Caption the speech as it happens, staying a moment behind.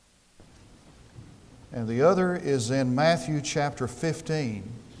and the other is in Matthew chapter 15,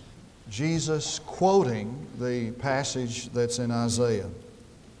 Jesus quoting the passage that's in Isaiah.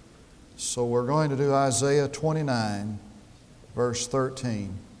 So we're going to do Isaiah 29, verse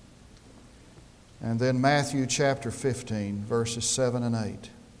 13, and then Matthew chapter 15, verses 7 and 8.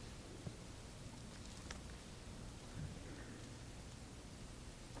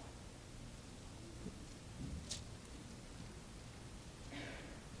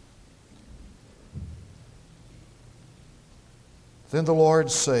 Then the Lord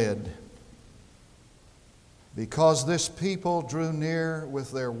said, "Because this people drew near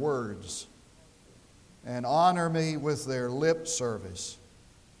with their words and honor me with their lip service,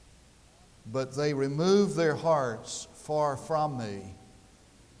 but they remove their hearts far from me,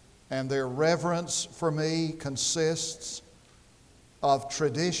 and their reverence for me consists of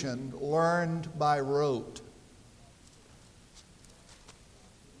tradition learned by rote."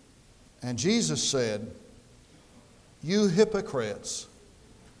 And Jesus said, "You hypocrites,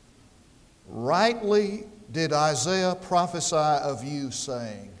 rightly did Isaiah prophesy of you,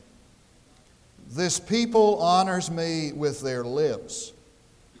 saying, 'This people honors me with their lips,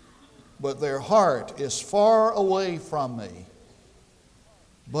 but their heart is far away from me.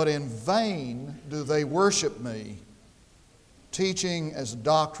 But in vain do they worship me, teaching as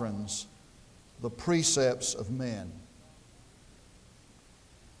doctrines the precepts of men.'"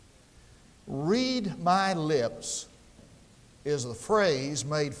 "Read my lips" is the phrase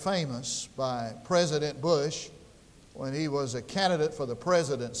made famous by President Bush when he was a candidate for the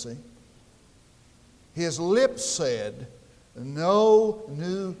presidency. His lips said, "No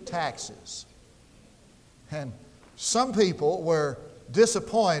new taxes." And some people were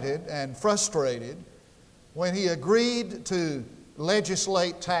disappointed and frustrated when he agreed to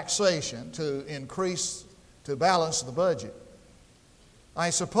legislate taxation to balance the budget. I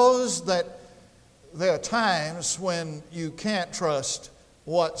suppose that there are times when you can't trust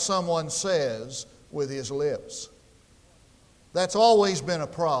what someone says with his lips. That's always been a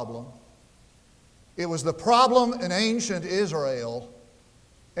problem. It was the problem in ancient Israel,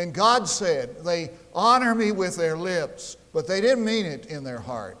 and God said, "They honor me with their lips, but they didn't mean it in their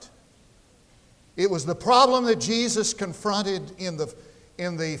heart." It was the problem that Jesus confronted in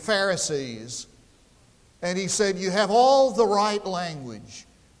the Pharisees, and he said, "You have all the right language,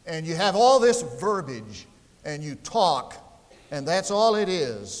 and you have all this verbiage, and you talk, and that's all it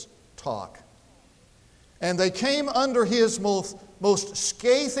is, talk." And they came under his most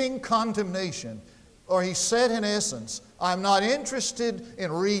scathing condemnation, or he said in essence, "I'm not interested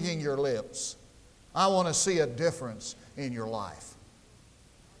in reading your lips. I want to see a difference in your life."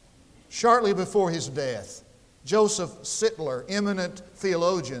 Shortly before his death, Joseph Sittler, eminent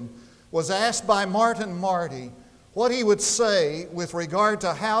theologian, was asked by Martin Marty what he would say with regard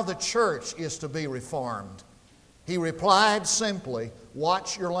to how the church is to be reformed. He replied simply,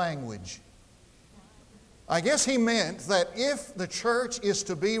 "Watch your language." I guess he meant that if the church is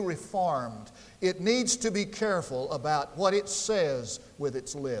to be reformed, it needs to be careful about what it says with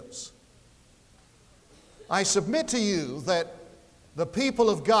its lips. I submit to you that the people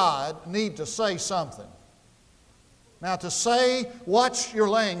of God need to say something. Now, to say, "Watch your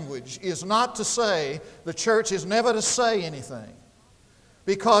language," is not to say the church is never to say anything.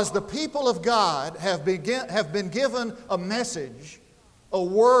 Because the people of God have been given a message, a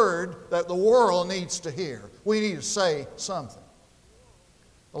word that the world needs to hear. We need to say something.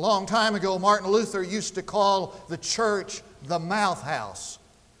 A long time ago, Martin Luther used to call the church the mouth house.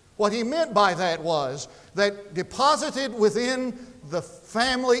 What he meant by that was that deposited within the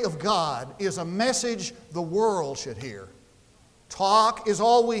family of God is a message the world should hear. Talk is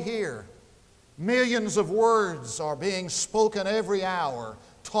all we hear. Millions of words are being spoken every hour.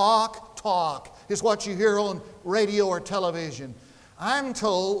 Talk is what you hear on radio or television. I'm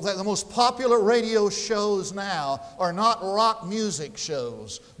told that the most popular radio shows now are not rock music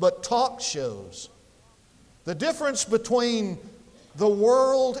shows, but talk shows. The difference between the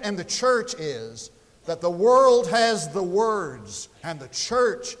world and the church is that the world has the words and the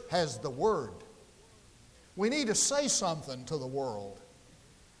church has the Word. We need to say something to the world.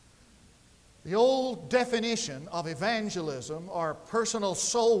 The old definition of evangelism or personal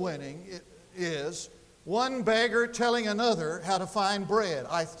soul winning is one beggar telling another how to find bread.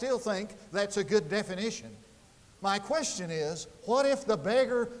 I still think that's a good definition. My question is, what if the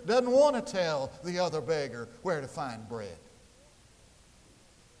beggar doesn't want to tell the other beggar where to find bread?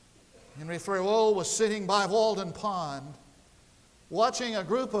 Henry Thoreau was sitting by Walden Pond watching a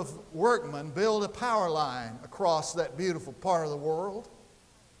group of workmen build a power line across that beautiful part of the world.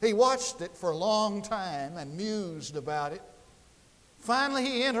 He watched it for a long time and mused about it. Finally,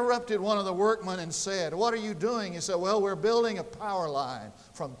 he interrupted one of the workmen and said, "What are you doing?" He said, "Well, we're building a power line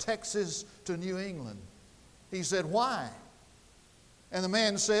from Texas to New England." He said, "Why?" And the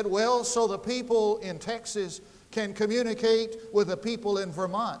man said, "Well, so the people in Texas can communicate with the people in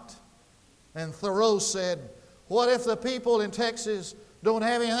Vermont." And Thoreau said, "What if the people in Texas don't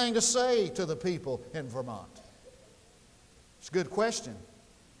have anything to say to the people in Vermont?" It's a good question.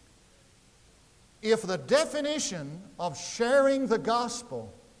 If the definition of sharing the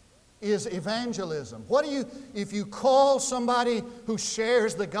gospel is evangelism, if you call somebody who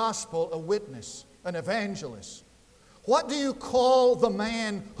shares the gospel a witness, an evangelist, what do you call the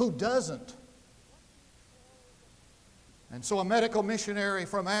man who doesn't? And so a medical missionary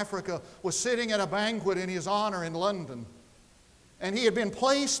from Africa was sitting at a banquet in his honor in London, and he had been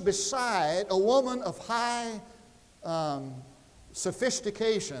placed beside a woman of high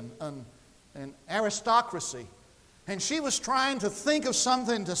sophistication and aristocracy. And she was trying to think of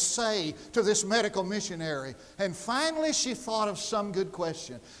something to say to this medical missionary. And finally she thought of some good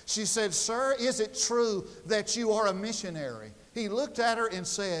question. She said, "Sir, is it true that you are a missionary?" He looked at her and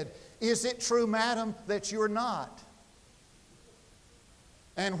said, "Is it true, madam, that you're not?"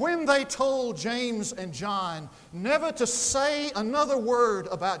 And when they told James and John never to say another word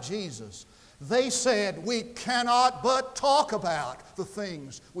about Jesus, they said, "We cannot but talk about the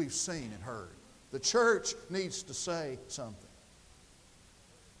things we've seen and heard." The church needs to say something.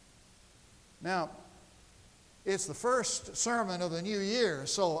 Now, it's the first sermon of the new year,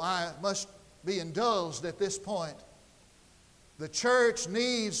 so I must be indulged at this point. The church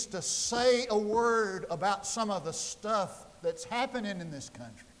needs to say a word about some of the stuff that's happening in this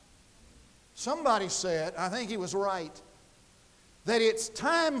country. Somebody said, I think he was right, that it's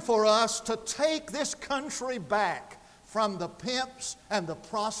time for us to take this country back from the pimps and the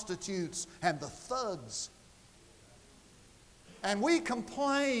prostitutes and the thugs. And we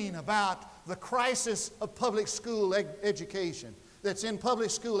complain about the crisis of public school education, that's in public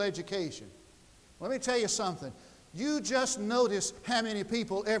school education. Let me tell you something. You just notice how many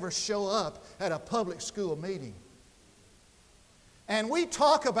people ever show up at a public school meeting. And we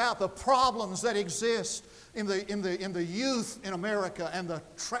talk about the problems that exist in the youth in America and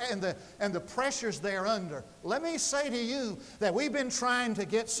the pressures they're under. Let me say to you that we've been trying to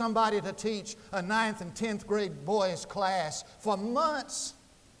get somebody to teach a 9th and 10th grade boys class for months.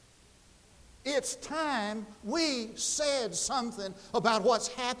 It's time we said something about what's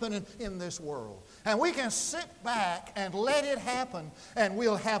happening in this world. And we can sit back and let it happen, and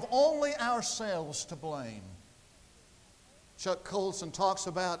we'll have only ourselves to blame. Chuck Colson talks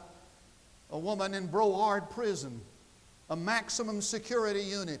about a woman in Broward Prison, a maximum security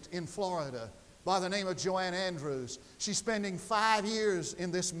unit in Florida by the name of Joanne Andrews. She's spending 5 years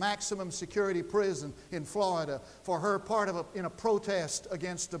in this maximum security prison in Florida for her part in a protest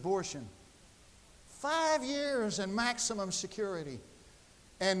against abortion. 5 years in maximum security.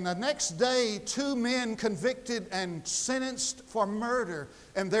 And the next day, 2 men convicted and sentenced for murder,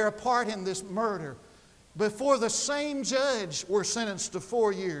 and their part in this murder, before the same judge, were sentenced to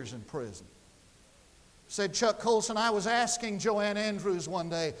 4 years in prison. Said Chuck Colson, I was asking Joanne Andrews one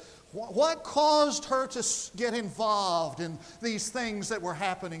day, what caused her to get involved in these things that were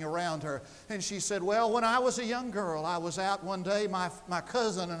happening around her? And she said, well, when I was a young girl, I was out one day, my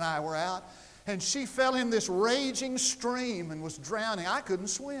cousin and I were out, and she fell in this raging stream and was drowning. I couldn't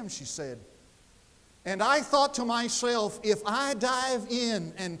swim, she said. And I thought to myself, if I dive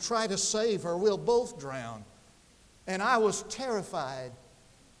in and try to save her, we'll both drown. And I was terrified.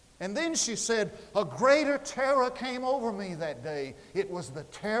 And then she said, a greater terror came over me that day. It was the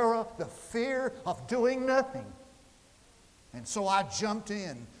terror, the fear of doing nothing. And so I jumped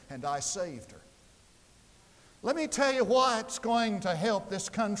in and I saved her. Let me tell you what's going to help this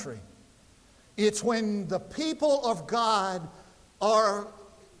country. It's when the people of God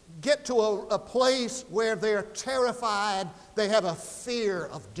get to a place where they're terrified, they have a fear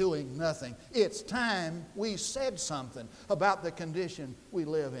of doing nothing. It's time we said something about the condition we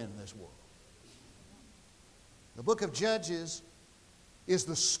live in this world. The book of Judges is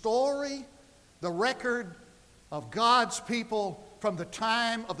the story, the record of God's people from the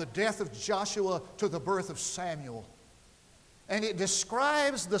time of the death of Joshua to the birth of Samuel. And it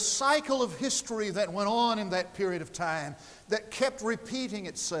describes the cycle of history that went on in that period of time that kept repeating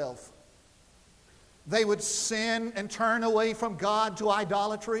itself. They would sin and turn away from God to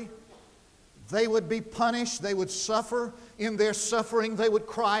idolatry. They would be punished. They would suffer. In their suffering, they would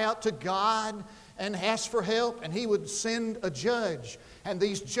cry out to God and ask for help, and He would send a judge. And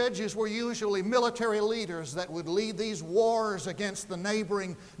these judges were usually military leaders that would lead these wars against the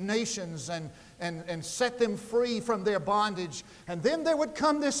neighboring nations. and set them free from their bondage. And then there would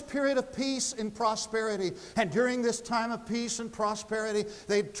come this period of peace and prosperity. And during this time of peace and prosperity,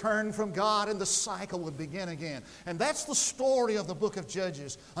 they'd turn from God and the cycle would begin again. And that's the story of the book of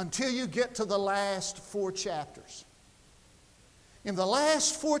Judges until you get to the last 4 chapters. In the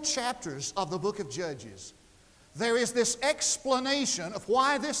last 4 chapters of the book of Judges, there is this explanation of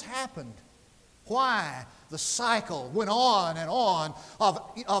why this happened. Why the cycle went on and on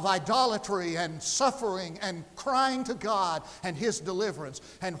of idolatry and suffering and crying to God and His deliverance,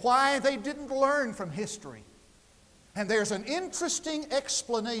 and why they didn't learn from history. And there's an interesting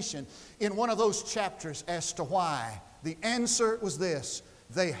explanation in one of those chapters as to why. The answer was this: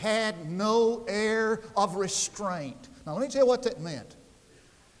 they had no air of restraint. Now let me tell you what that meant.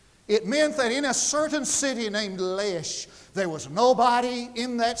 It meant that in a certain city named Laish, there was nobody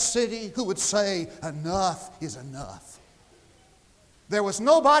in that city who would say, enough is enough. There was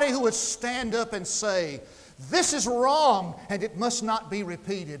nobody who would stand up and say, this is wrong and it must not be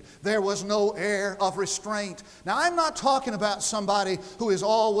repeated. There was no air of restraint. Now, I'm not talking about somebody who is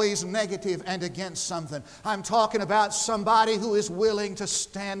always negative and against something. I'm talking about somebody who is willing to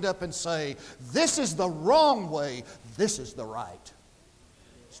stand up and say, this is the wrong way, this is the right.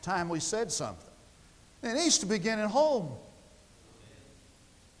 It's time we said something. It needs to begin at home.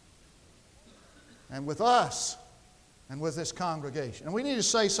 And with us and with this congregation. And we need to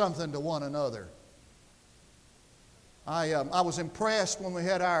say something to one another. I was impressed when we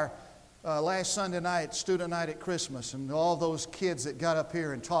had our last Sunday night, student night at Christmas, and all those kids that got up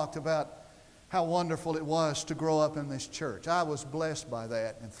here and talked about how wonderful it was to grow up in this church. I was blessed by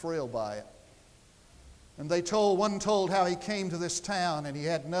that and thrilled by it. And one told how he came to this town and he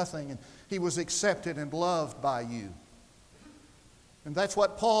had nothing, and he was accepted and loved by you. And that's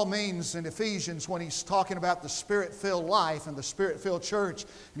what Paul means in Ephesians when he's talking about the Spirit-filled life and the Spirit-filled church.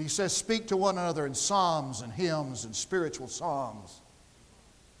 And he says, speak to one another in psalms and hymns and spiritual songs.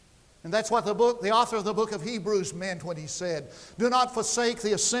 And that's what the author of the book of Hebrews meant when he said, do not forsake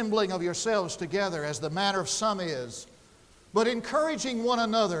the assembling of yourselves together as the manner of some is, but encouraging one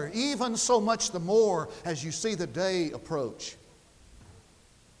another, even so much the more as you see the day approach.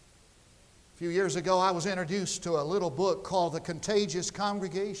 A few years ago, I was introduced to a little book called The Contagious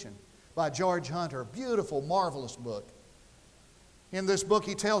Congregation by George Hunter. Beautiful, marvelous book. In this book,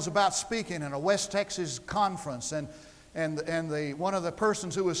 he tells about speaking in a West Texas conference, and one of the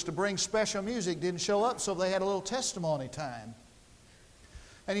persons who was to bring special music didn't show up, so they had a little testimony time.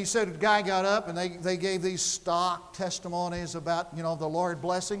 And he said a guy got up and they gave these stock testimonies about, the Lord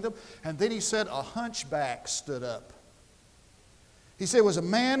blessing them. And then he said a hunchback stood up. He said it was a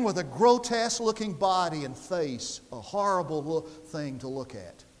man with a grotesque-looking body and face, a horrible thing to look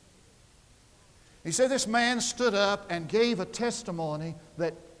at. He said this man stood up and gave a testimony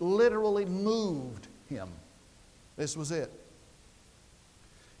that literally moved him. This was it.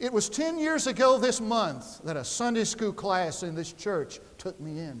 It was 10 years ago this month that a Sunday school class in this church took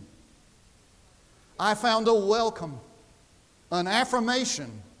me in. I found a welcome, an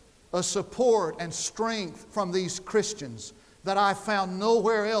affirmation, a support and strength from these Christians that I found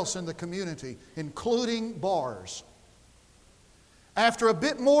nowhere else in the community, including bars. After a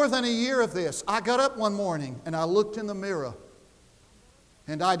bit more than a year of this, I got up one morning and I looked in the mirror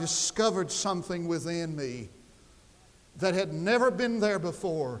and I discovered something within me that had never been there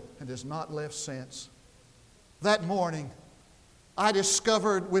before and has not left since. That morning, I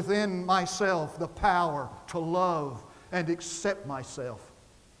discovered within myself the power to love and accept myself.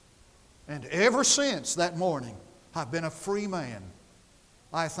 And ever since that morning, I've been a free man.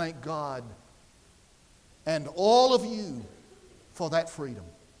 I thank God and all of you for that freedom.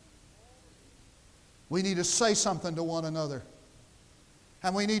 We need to say something to one another.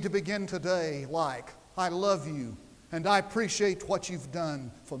 And we need to begin today like, I love you and I appreciate what you've done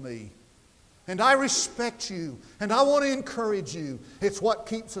for me. And I respect you and I want to encourage you. It's what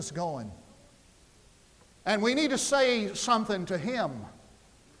keeps us going. And we need to say something to Him.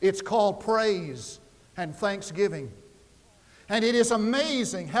 It's called praise and thanksgiving. And it is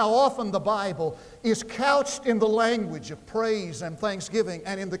amazing how often the Bible is couched in the language of praise and thanksgiving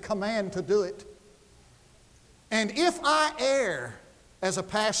and in the command to do it. And if I err as a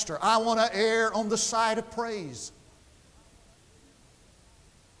pastor, I want to err on the side of praise.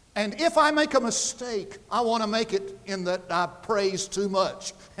 And if I make a mistake, I want to make it in that I praise too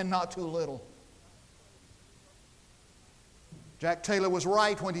much and not too little. Jack Taylor was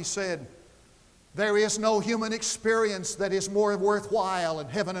right when he said, there is no human experience that is more worthwhile in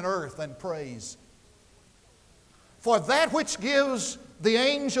heaven and earth than praise. For that which gives the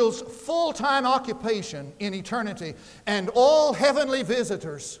angels full-time occupation in eternity and all heavenly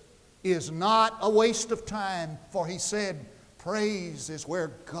visitors is not a waste of time, for he said, praise is where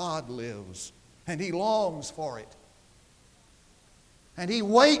God lives, and he longs for it. And he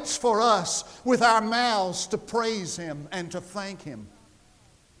waits for us with our mouths to praise him and to thank him.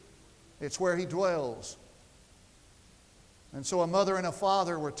 It's where he dwells. And so a mother and a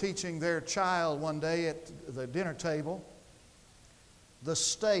father were teaching their child one day at the dinner table the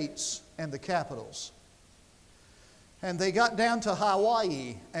states and the capitals. And they got down to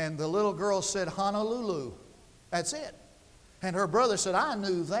Hawaii, and the little girl said, Honolulu. That's it. And her brother said, I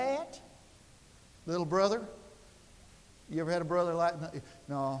knew that. Little brother, you ever had a brother like that?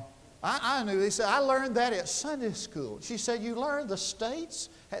 No. I knew. He said, I learned that at Sunday school. She said, you learned the states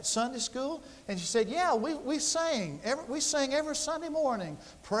at Sunday school? And she said, yeah, we sang. We sang every Sunday morning,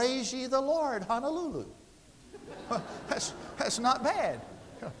 praise ye the Lord, Honolulu. That's not bad.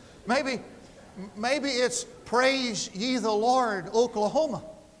 Maybe it's praise ye the Lord, Oklahoma,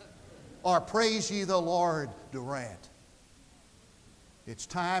 or praise ye the Lord, Durant. It's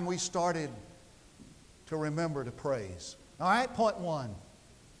time we started to remember to praise. All right, point one.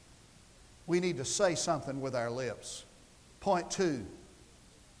 We need to say something with our lips. Point two.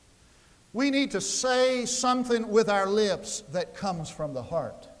 We need to say something with our lips that comes from the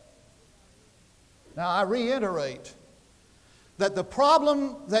heart. Now, I reiterate that the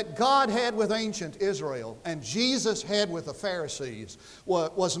problem that God had with ancient Israel and Jesus had with the Pharisees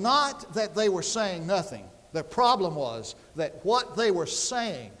was not that they were saying nothing. The problem was that what they were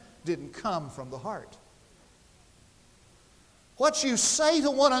saying didn't come from the heart. What you say to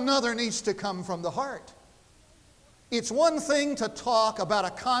one another needs to come from the heart. It's one thing to talk about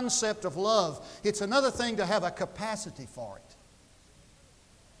a concept of love. It's another thing to have a capacity for it.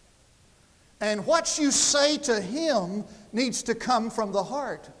 And what you say to Him needs to come from the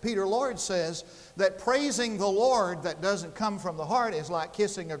heart. Peter Lord says that praising the Lord that doesn't come from the heart is like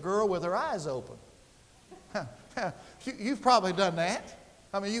kissing a girl with her eyes open. You've probably done that.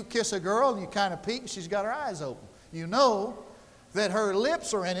 I mean, you kiss a girl and you kind of peek, she's got her eyes open. You know that her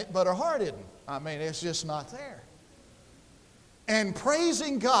lips are in it, but her heart isn't. I mean, it's just not there. And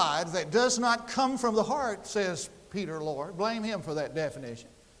praising God that does not come from the heart, says Peter Lord, blame him for that definition,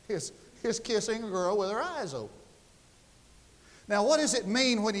 is kissing a girl with her eyes open. Now, what does it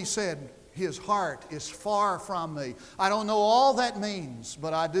mean when he said, his heart is far from me? I don't know all that means,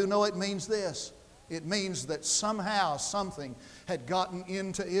 but I do know it means this. It means that somehow something had gotten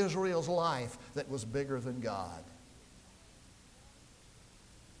into Israel's life that was bigger than God.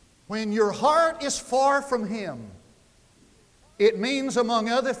 When your heart is far from Him, it means, among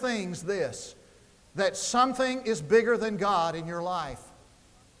other things, this, that something is bigger than God in your life.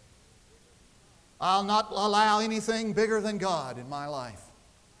 I'll not allow anything bigger than God in my life.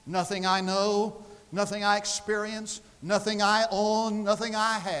 Nothing I know, nothing I experience, nothing I own, nothing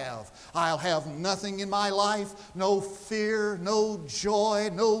I have. I'll have nothing in my life, no fear, no joy,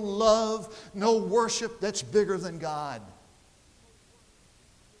 no love, no worship that's bigger than God.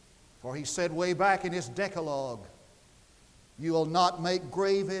 For He said way back in His Decalogue, you will not make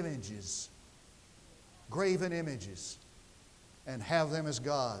graven images, and have them as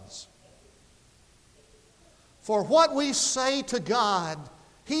gods. For what we say to God,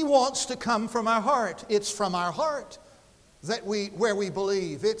 He wants to come from our heart. It's from our heart where we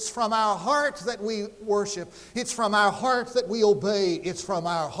believe. It's from our heart that we worship. It's from our heart that we obey. It's from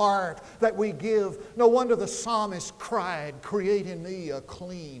our heart that we give. No wonder the psalmist cried, create in me a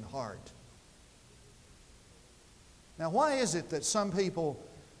clean heart. Now, why is it that some people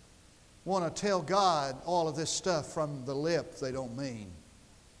want to tell God all of this stuff from the lip they don't mean?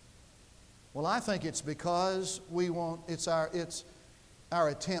 Well, I think it's because it's our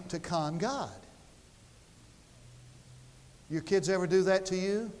attempt to con God. Your kids ever do that to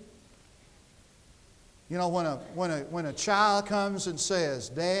you? You know, when a child comes and says,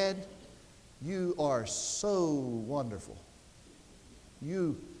 Dad, you are so wonderful.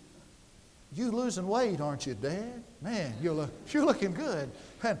 You losing weight, aren't you, Dad? Man, you're looking good.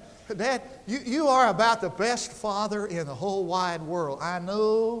 And, Dad, you are about the best father in the whole wide world. I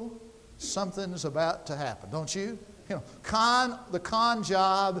know something's about to happen, don't you? You know, the con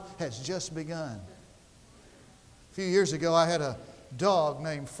job has just begun. A few years ago, I had a dog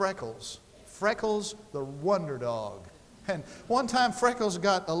named Freckles. Freckles, the wonder dog. And one time, Freckles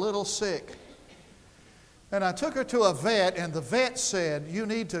got a little sick. And I took her to a vet, and the vet said, you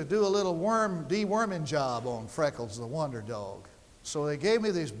need to do a little deworming job on Freckles, the wonder dog. So they gave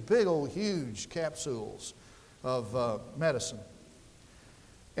me these big old huge capsules of medicine.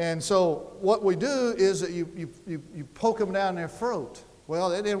 And so what we do is that you poke them down their throat.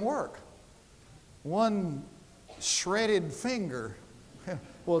 Well, it didn't work. One shredded finger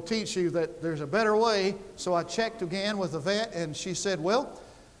will teach you that there's a better way. So I checked again with the vet, and she said, well,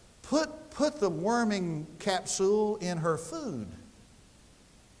 put the worming capsule in her food.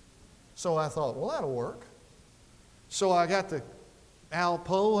 So I thought, well, that'll work. So I got the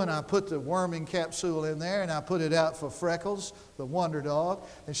Alpo, and I put the worming capsule in there, and I put it out for Freckles, the wonder dog.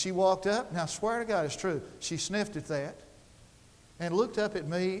 And she walked up, and I swear to God it's true. She sniffed at that and looked up at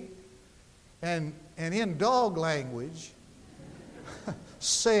me, and in dog language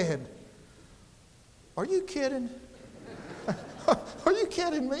said, are you kidding? Are you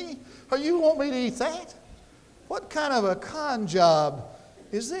kidding me? Or you want me to eat that? What kind of a con job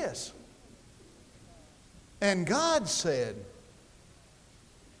is this? And God said,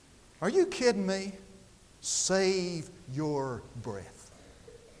 are you kidding me? Save your breath.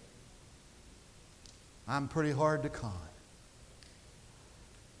 I'm pretty hard to con.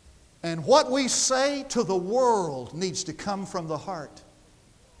 And what we say to the world needs to come from the heart.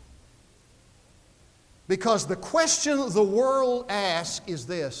 Because the question the world asks is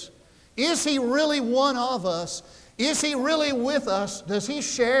this: is He really one of us? Is He really with us? Does He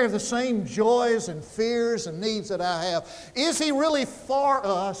share the same joys and fears and needs that I have? Is He really for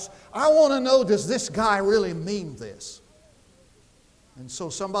us? I want to know, does this guy really mean this? And so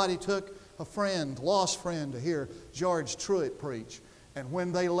somebody took a friend, lost friend, to hear George Truett preach. And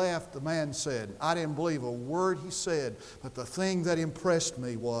when they left, the man said, I didn't believe a word he said, but the thing that impressed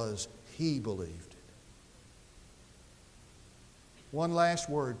me was he believed it. One last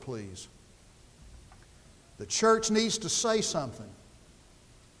word, please. The church needs to say something.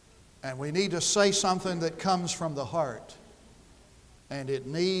 And we need to say something that comes from the heart. And it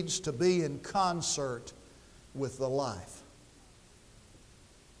needs to be in concert with the life.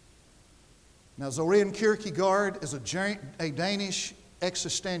 Now, Soren Kierkegaard is a Danish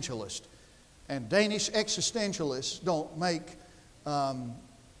existentialist. And Danish existentialists don't make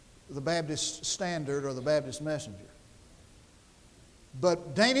the Baptist Standard or the Baptist Messenger.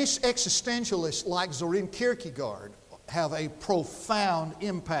 But Danish existentialists like Soren Kierkegaard have a profound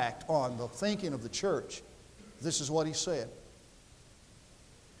impact on the thinking of the church. This is what he said.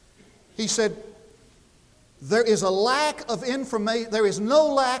 He said, there is no lack of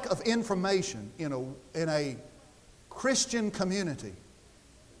information in a Christian community.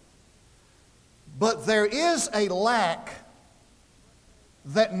 But there is a lack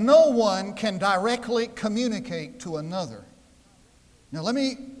that no one can directly communicate to another. Now let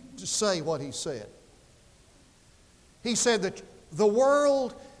me just say what he said. He said that the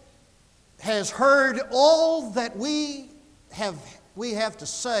world has heard all that we have to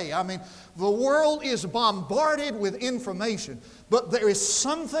say. I mean, the world is bombarded with information, but there is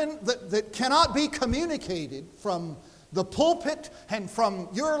something that cannot be communicated from the pulpit and from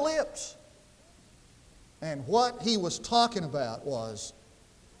your lips. And what he was talking about was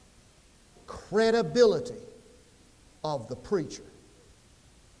credibility of the preacher.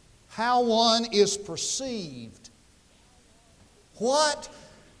 How one is perceived. What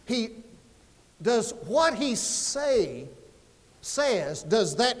he says,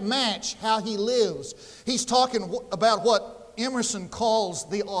 does that match how he lives? He's talking about what Emerson calls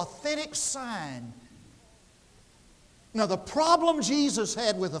the authentic sign. Now, the problem Jesus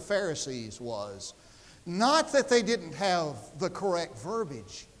had with the Pharisees was not that they didn't have the correct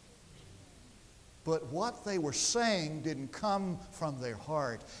verbiage, but what they were saying didn't come from their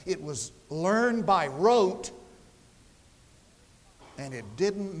heart. It was learned by rote, and it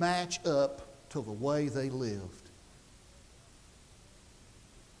didn't match up to the way they lived.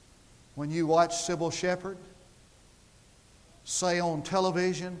 When you watch Sybil Shepherd say on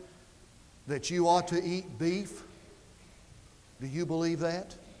television that you ought to eat beef, do you believe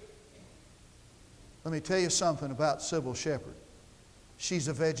that? Let me tell you something about Sybil Shepherd. She's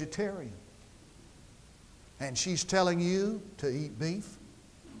a vegetarian. And she's telling you to eat beef.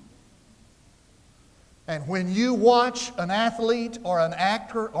 And when you watch an athlete or an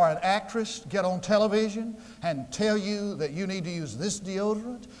actor or an actress get on television and tell you that you need to use this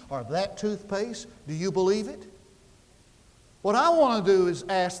deodorant or that toothpaste, do you believe it? What I want to do is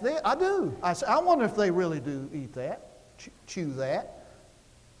ask them. I do. I say, I wonder if they really do eat that, chew that,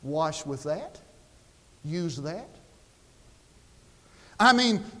 wash with that, use that. I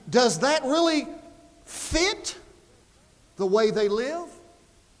mean, does that really fit the way they live?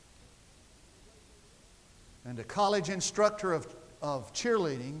 And a college instructor of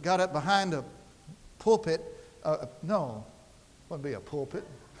cheerleading got up behind a pulpit. No, it wouldn't be a pulpit.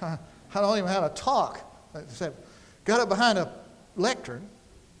 I don't even know how to talk. Got up behind a lectern,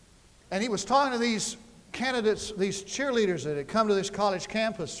 and he was talking to these candidates, these cheerleaders that had come to this college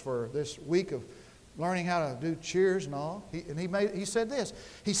campus for this week of learning how to do cheers and all. He said this.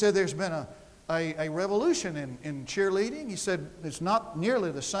 He said there's been a revolution in cheerleading. He said it's not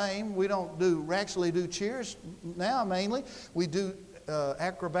nearly the same. We don't actually do cheers now mainly. We do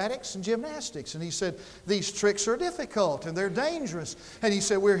acrobatics and gymnastics. And he said these tricks are difficult and they're dangerous. And he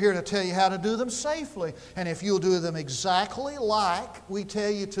said we're here to tell you how to do them safely. And if you'll do them exactly like we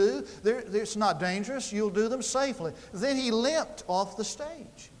tell you to, it's not dangerous. You'll do them safely. Then he limped off the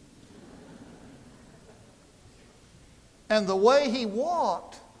stage. And the way he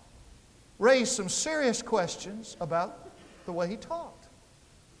walked raised some serious questions about the way he taught.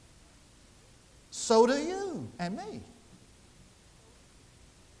 So do you and me.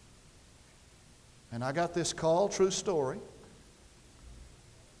 And I got this call, true story,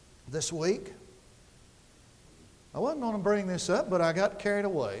 this week. I wasn't going to bring this up, but I got carried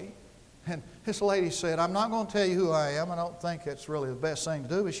away. And this lady said, I'm not going to tell you who I am. I don't think it's really the best thing to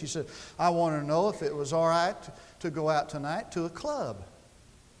do. But she said, I want to know if it was all right to go out tonight to a club.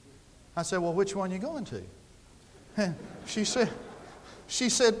 I said, well, which one are you going to? And she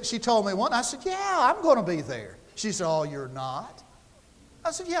told me one. I said, yeah, I'm going to be there. She said, oh, you're not?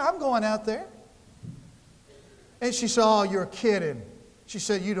 I said, yeah, I'm going out there. And she said, oh, you're kidding. She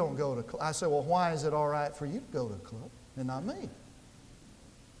said, you don't go to club. I said, well, why is it all right for you to go to a club and not me?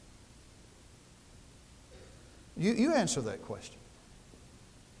 You answer that question.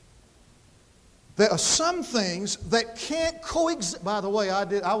 There are some things that can't coexist. By the way,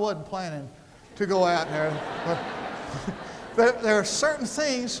 I wasn't planning to go out there. But there are certain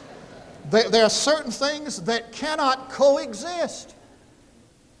things. There are certain things that cannot coexist.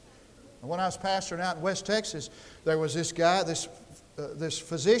 When I was pastoring out in West Texas, there was this guy, this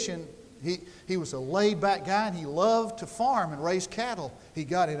physician. He was a laid-back guy, and he loved to farm and raise cattle. He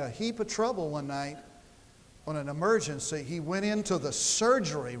got in a heap of trouble one night on an emergency. He went into the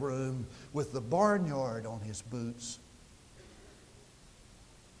surgery room with the barnyard on his boots.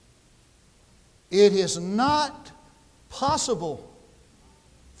 It is not possible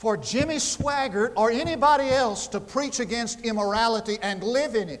for Jimmy Swaggart or anybody else to preach against immorality and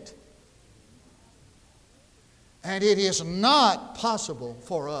live in it. And it is not possible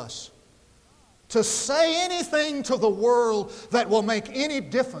for us to say anything to the world that will make any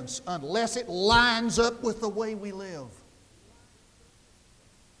difference unless it lines up with the way we live.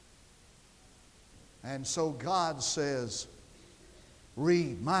 And so God says,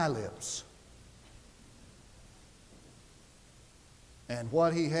 read my lips. And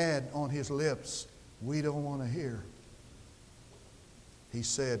what he had on his lips, we don't want to hear. He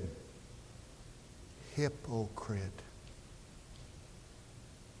said, hypocrite.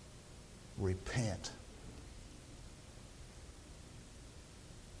 Repent.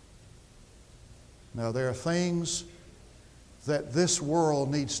 Now, there are things that this world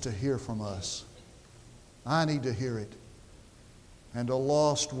needs to hear from us. I need to hear it. And a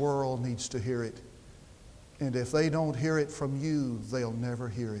lost world needs to hear it. And if they don't hear it from you, they'll never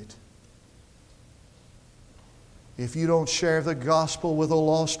hear it. If you don't share the gospel with a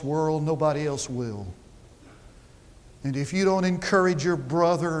lost world, nobody else will. And if you don't encourage your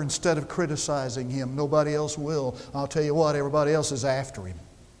brother instead of criticizing him, nobody else will. I'll tell you what, everybody else is after him.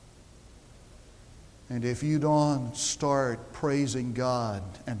 And if you don't start praising God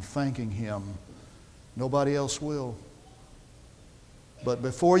and thanking Him, nobody else will. But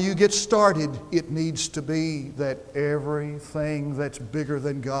before you get started, it needs to be that everything that's bigger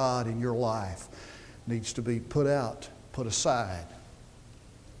than God in your life needs to be put out, put aside.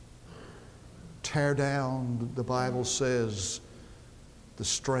 Tear down, the Bible says, the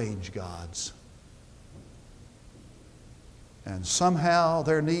strange gods. And somehow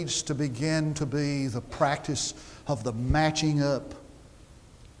there needs to begin to be the practice of the matching up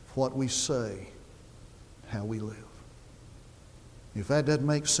what we say, how we live. If that doesn't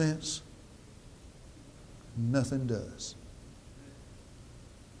make sense, nothing does.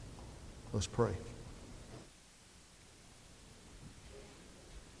 Let's pray.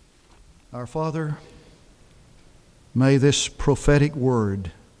 Our Father, may this prophetic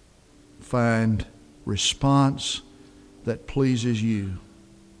word find response that pleases you.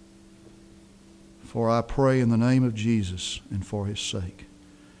 For I pray in the name of Jesus and for His sake.